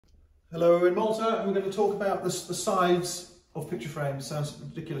Hello, we're in Malta and we're going to talk about the sides of picture frames. Sounds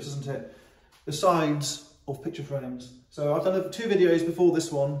ridiculous, isn't it? The sides of picture frames. So I've done two videos before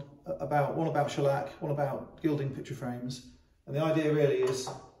this one, one about shellac, one about gilding picture frames. And the idea really is,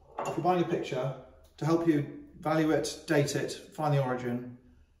 if you're buying a picture, to help you value it, date it, find the origin,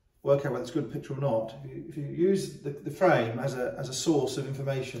 work out whether it's a good picture or not. If you use the frame as a source of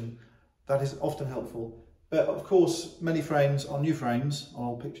information, that is often helpful. But of course, many frames are new frames on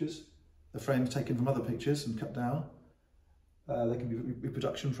old pictures. The frames taken from other pictures and cut down. They can be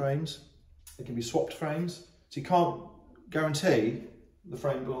reproduction frames. They can be swapped frames. So you can't guarantee the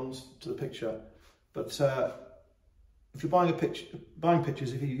frame belongs to the picture. But if you're buying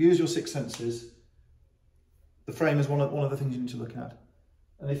pictures, if you use your six senses, the frame is one of the things you need to look at.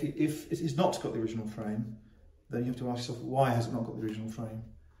 And if it's not got the original frame, then you have to ask yourself, why has it not got the original frame?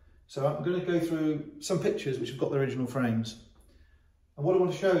 So I'm going to go through some pictures which have got the original frames. And what I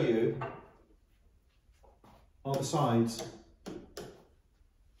want to show you are the sides.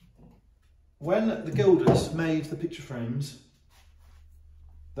 When the gilders made the picture frames,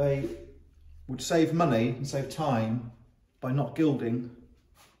 they would save money and save time by not gilding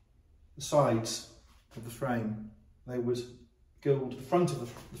the sides of the frame. They would gild the front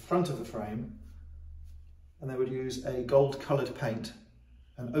of the frame, and they would use a gold coloured paint,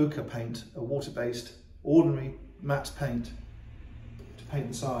 an ochre paint, a water-based ordinary matte paint to paint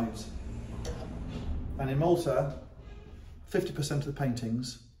the sides. And in Malta, 50% of the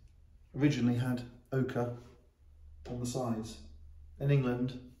paintings originally had ochre on the sides. In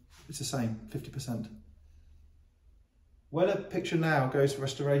England, it's the same, 50%. When a picture now goes for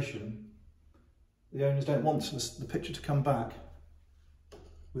restoration, the owners don't want the picture to come back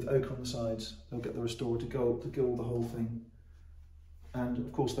with ochre on the sides. They'll get the restorer to gild the whole thing. And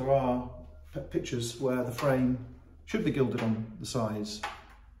of course, there are pictures where the frame should be gilded on the sides.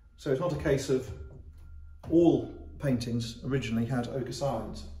 So it's not a case of all paintings originally had ochre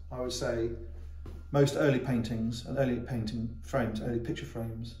sides. I would say most early paintings and early painting frames, early picture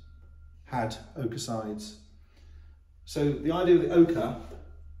frames, had ochre sides. So the idea of the ochre,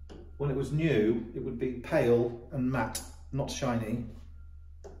 when it was new, it would be pale and matte, not shiny,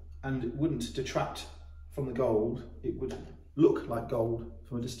 and it wouldn't detract from the gold. It would look like gold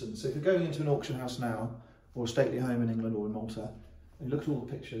from a distance. So if you're going into an auction house now, or a stately home in England or in Malta, and you look at all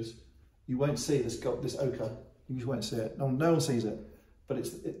the pictures, you won't see this ochre. You just won't see it. No one sees it.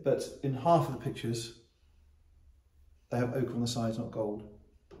 But in half of the pictures, they have ochre on the sides, not gold.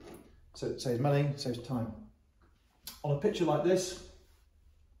 So it saves money, it saves time. On a picture like this,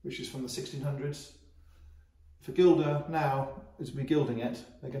 which is from the 1600s, if a gilder now is regilding it,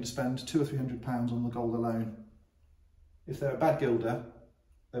 they're going to spend £200 or £300 on the gold alone. If they're a bad gilder,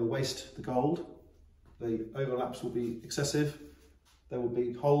 they'll waste the gold. The overlaps will be excessive. There will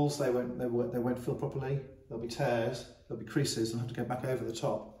be holes they won't fill properly. There'll be tears. There'll be creases, and have to go back over the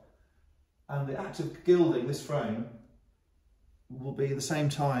top. And the act of gilding this frame will be the same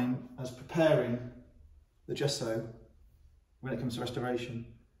time as preparing the gesso when it comes to restoration,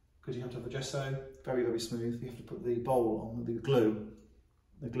 because you have to have the gesso very, very smooth. You have to put the bowl on with the glue.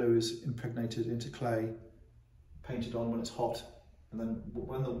 The glue is impregnated into clay, painted on when it's hot, and then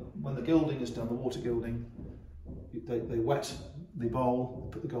when the gilding is done, the water gilding, they wet the bowl,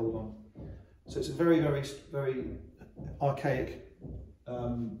 put the gold on. So it's a very, very, very archaic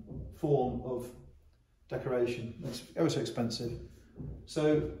form of decoration. It's ever so expensive.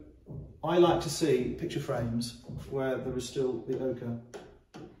 So I like to see picture frames where there is still the ochre,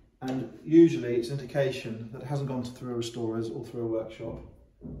 and usually it's an indication that it hasn't gone through a restorer's or through a workshop.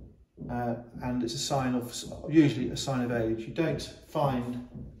 And it's a sign of, usually a sign of age. You don't find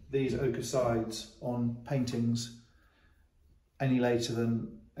these ochre sides on paintings any later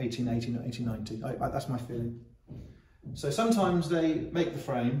than 1880 or 1890. That's my feeling. So sometimes they make the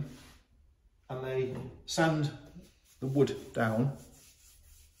frame and they sand the wood down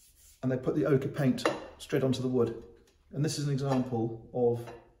and they put the ochre paint straight onto the wood. And this is an example of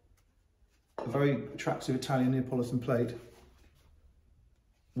a very attractive Italian Neapolitan plate,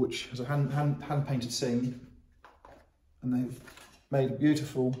 which has a hand-painted scene, and they've made a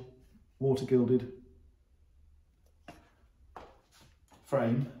beautiful water gilded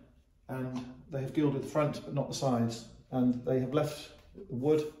frame, and they have gilded the front but not the sides, and they have left the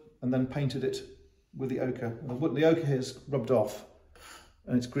wood and then painted it with the ochre. And the ochre here is rubbed off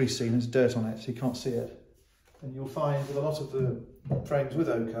and it's greasy and there's dirt on it, so you can't see it. And you'll find with a lot of the frames with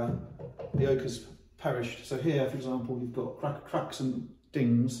ochre, the ochre's perished. So here, for example, you've got cracks and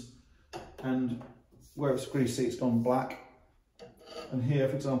dings, and where it's greasy, it's gone black. And here,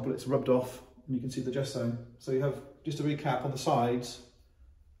 for example, it's rubbed off and you can see the gesso. So you have, just to recap, on the sides,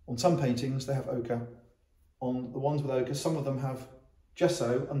 On some paintings they have ochre. On the ones with ochre, some of them have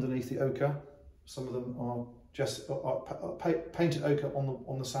gesso underneath the ochre, some of them are painted ochre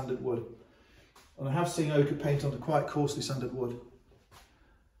on the sanded wood. And I have seen ochre painted onto quite coarsely sanded wood.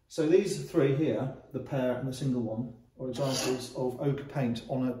 So these three here, the pair and the single one, are examples of ochre paint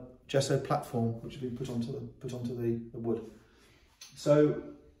on a gesso platform which has been put onto the wood. So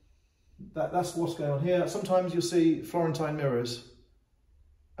that's what's going on here. Sometimes you'll see Florentine mirrors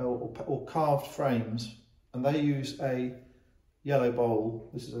or carved frames, and they use a yellow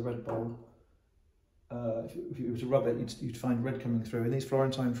bowl. This is a red bowl. If you were to rub it, you'd find red coming through. In these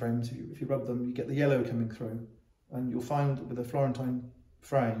Florentine frames, if you rub them, you get the yellow coming through. And you'll find with a Florentine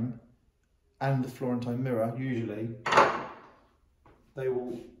frame and the Florentine mirror, usually, they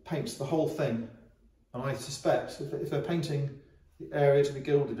will paint the whole thing. And I suspect if they're painting the area to be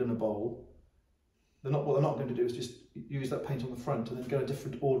gilded in a bowl, what they're not going to do is just use that paint on the front and then get a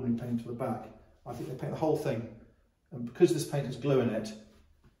different ordinary paint to the back. I think they paint the whole thing. And because this paint has glue in it,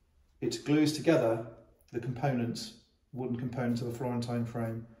 it glues together the components, wooden components of a Florentine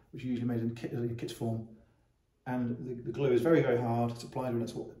frame, which are usually made in kit form. And the glue is very, very hard. It's applied when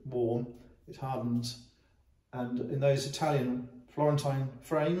it's warm, it hardens. And in those Italian Florentine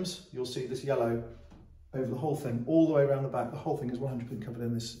frames, you'll see this yellow over the whole thing, all the way around the back. The whole thing is 100% covered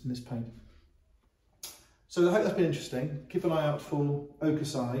in this paint. So I hope that's been interesting. Keep an eye out for ochre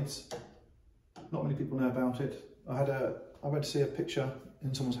sides. Not many people know about it. I went to see a picture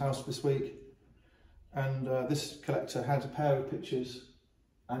in someone's house this week, and this collector had a pair of pictures,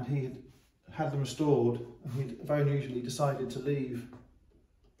 and he had them restored, and he'd very unusually decided to leave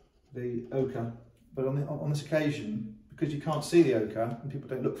the ochre. But on this occasion, because you can't see the ochre and people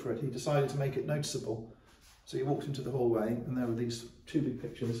don't look for it, he decided to make it noticeable. So he walked into the hallway, and there were these two big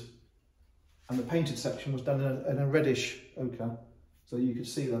pictures, and the painted section was done in a reddish ochre, so you could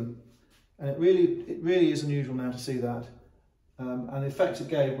see them. And it really is unusual now to see that. And the effect it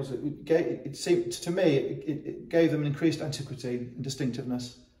gave was it seemed to me it gave them an increased antiquity and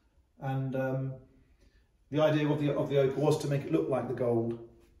distinctiveness. And the idea of the ochre was to make it look like the gold,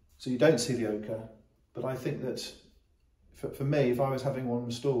 so you don't see the ochre. But I think that for me, if I was having one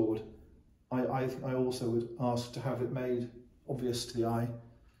restored, I also would ask to have it made obvious to the eye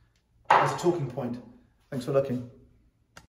as a talking point. Thanks for looking.